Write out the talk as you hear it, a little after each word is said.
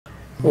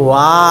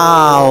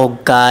Wow,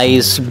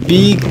 guys,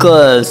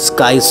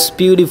 guys,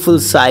 beautiful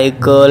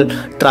cycle,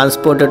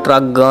 transporter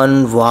truck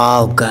gun.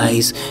 Wow,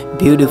 guys,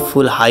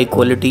 beautiful high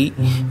quality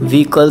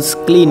vehicles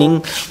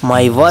cleaning.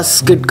 My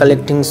was kit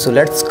collecting. So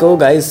let's go,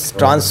 guys.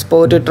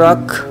 Transporter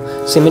truck,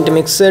 cement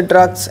mixer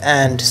trucks,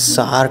 and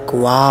shark.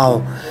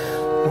 Wow,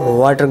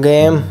 water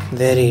game,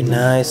 very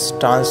nice.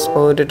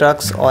 Transporter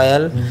trucks,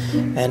 oil,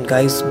 and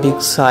guys,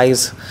 big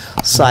size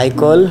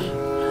cycle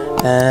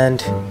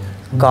and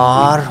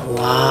car.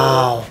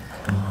 Wow,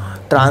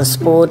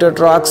 transporter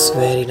trucks,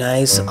 very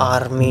nice.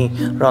 Army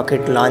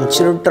rocket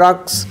launcher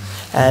trucks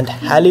and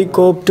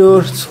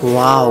helicopters.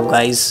 Wow,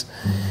 guys,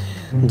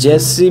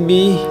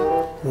 JCB.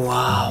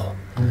 Wow,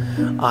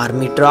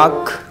 army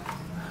truck.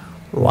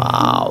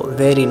 Wow,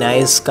 very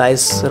nice,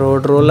 guys.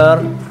 Road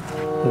roller,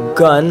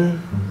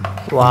 gun.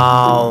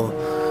 Wow,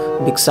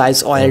 big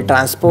size oil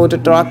transporter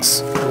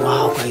trucks.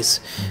 Wow, guys,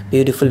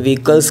 beautiful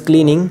vehicles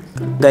cleaning.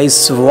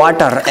 Guys,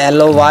 water,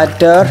 yellow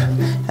water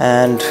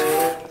and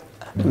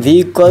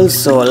vehicles.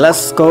 So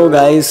let's go,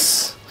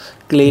 guys,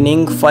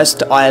 cleaning.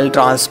 First, oil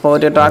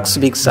transporter trucks,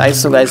 big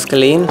size. So guys,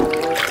 clean.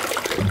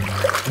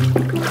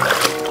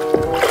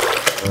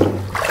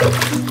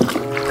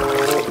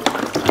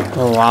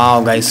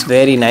 Wow, guys,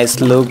 very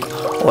nice look.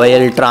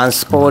 Oil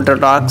transporter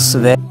trucks,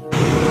 very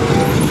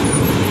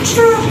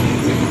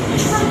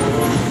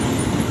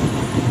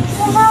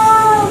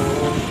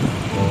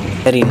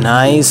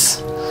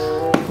nice.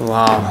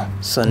 Wow.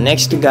 So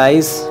next,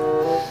 guys,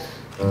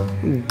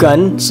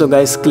 gun. So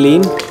guys,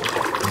 clean.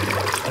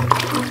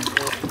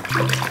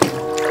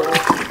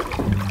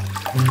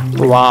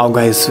 Wow,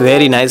 guys,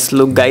 very nice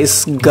look,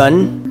 guys.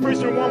 Gun.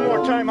 Prisoner, one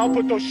more time, I'll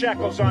put those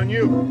shackles on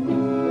you.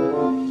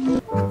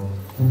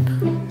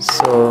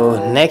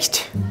 So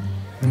next,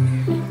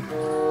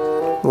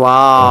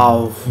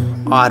 wow,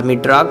 army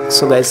truck.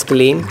 So guys,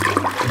 clean.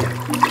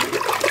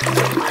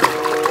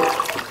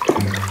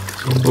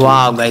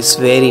 Wow, guys,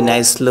 very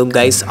nice look,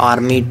 guys.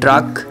 Army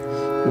truck,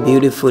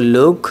 beautiful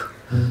look.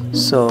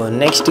 So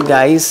next,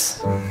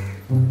 guys,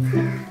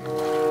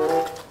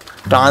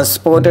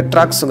 transporter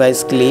truck. So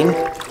guys, clean.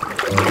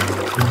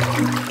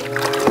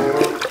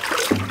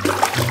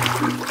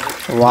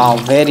 Wow,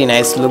 very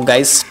nice look,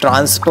 guys.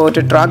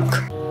 Transporter truck.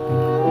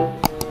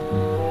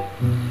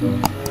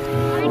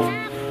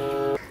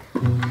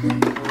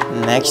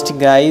 Next,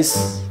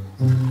 guys,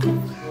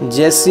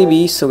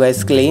 JCB. So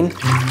guys, clean.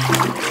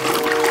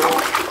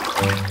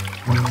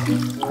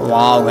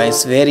 Wow,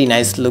 guys, very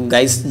nice look,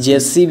 guys.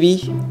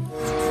 JCB.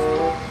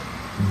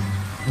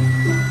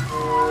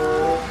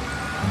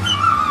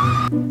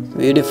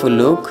 Beautiful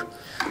look.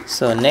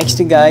 So next,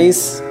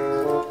 guys,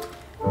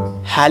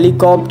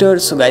 helicopter.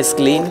 So guys,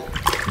 clean.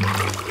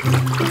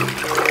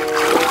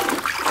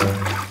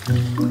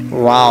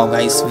 Wow,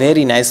 guys,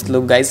 very nice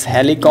look, guys.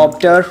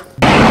 Helicopter.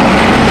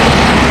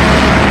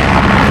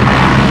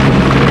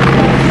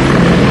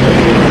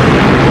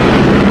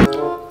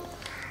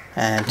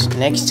 And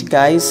next,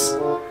 guys,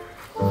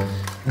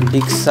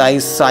 big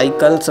size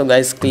cycle. So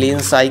guys, clean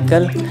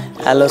cycle,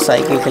 yellow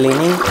cycle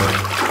cleaning.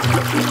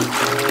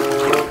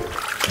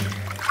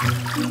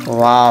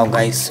 Wow,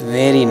 guys,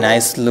 very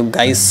nice look,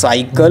 guys.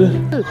 Cycle.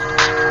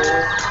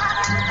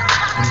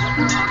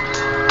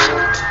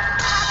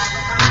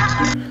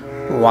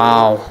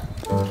 Wow.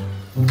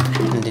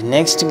 And the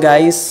next,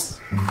 guys,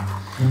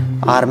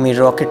 army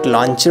rocket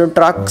launcher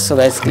truck. So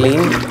guys,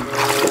 clean.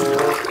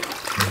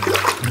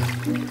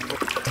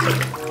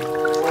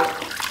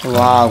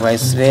 Wow,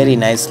 guys, very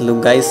nice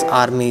look, guys.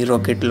 Army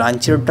rocket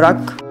launcher truck.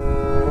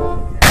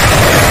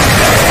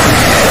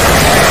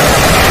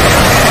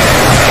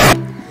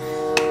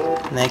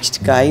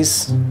 Next,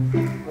 guys,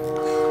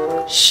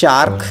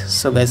 shark.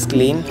 So guys,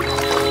 clean.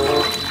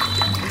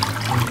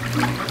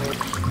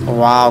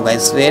 Wow,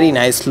 guys, very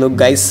nice look,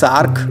 guys.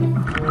 Shark.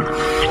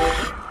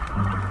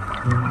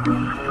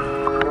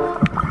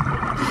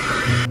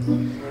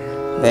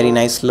 Very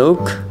nice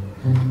look.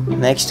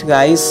 Next,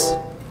 guys,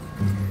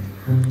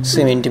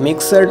 cement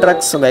mixer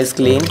truck. So guys,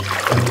 clean.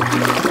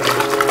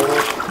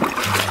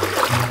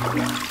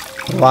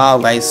 Wow,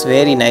 guys,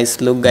 very nice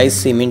look, guys.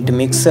 Cement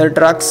mixer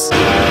trucks.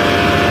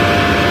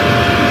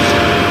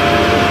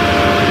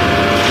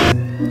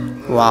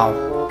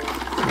 Wow.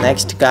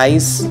 Next,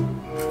 guys,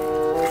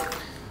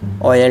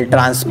 oil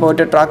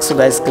transporter trucks. So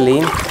guys,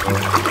 clean.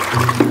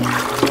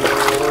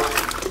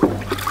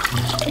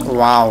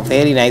 Wow,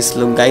 very nice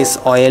look, guys.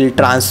 Oil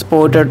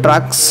transporter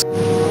trucks.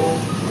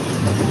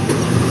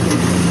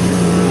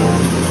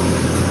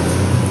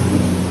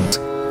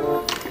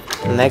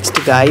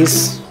 Next,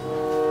 guys,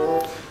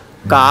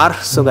 car.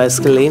 So guys,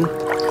 clean.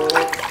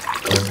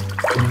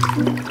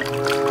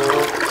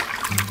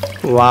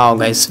 Wow,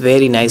 guys,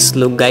 very nice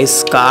look,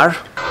 guys. Car.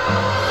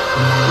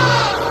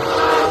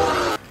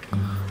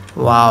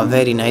 Wow,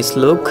 very nice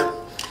look.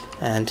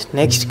 And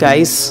next,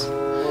 guys,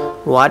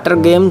 water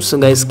game. So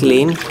guys,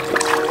 clean.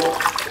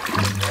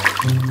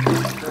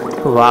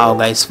 Wow,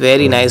 guys,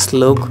 very nice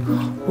look.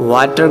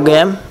 Water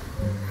game.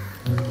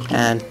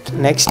 And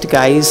next,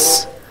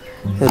 guys,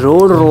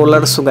 road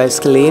roller. So guys,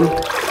 clean.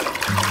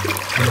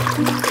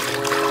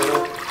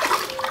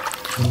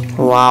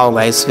 Wow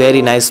guys,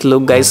 very nice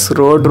look guys.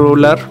 Road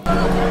roller.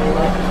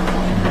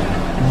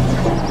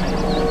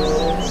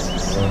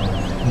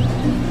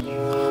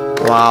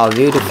 Wow,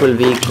 beautiful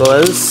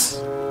vehicles.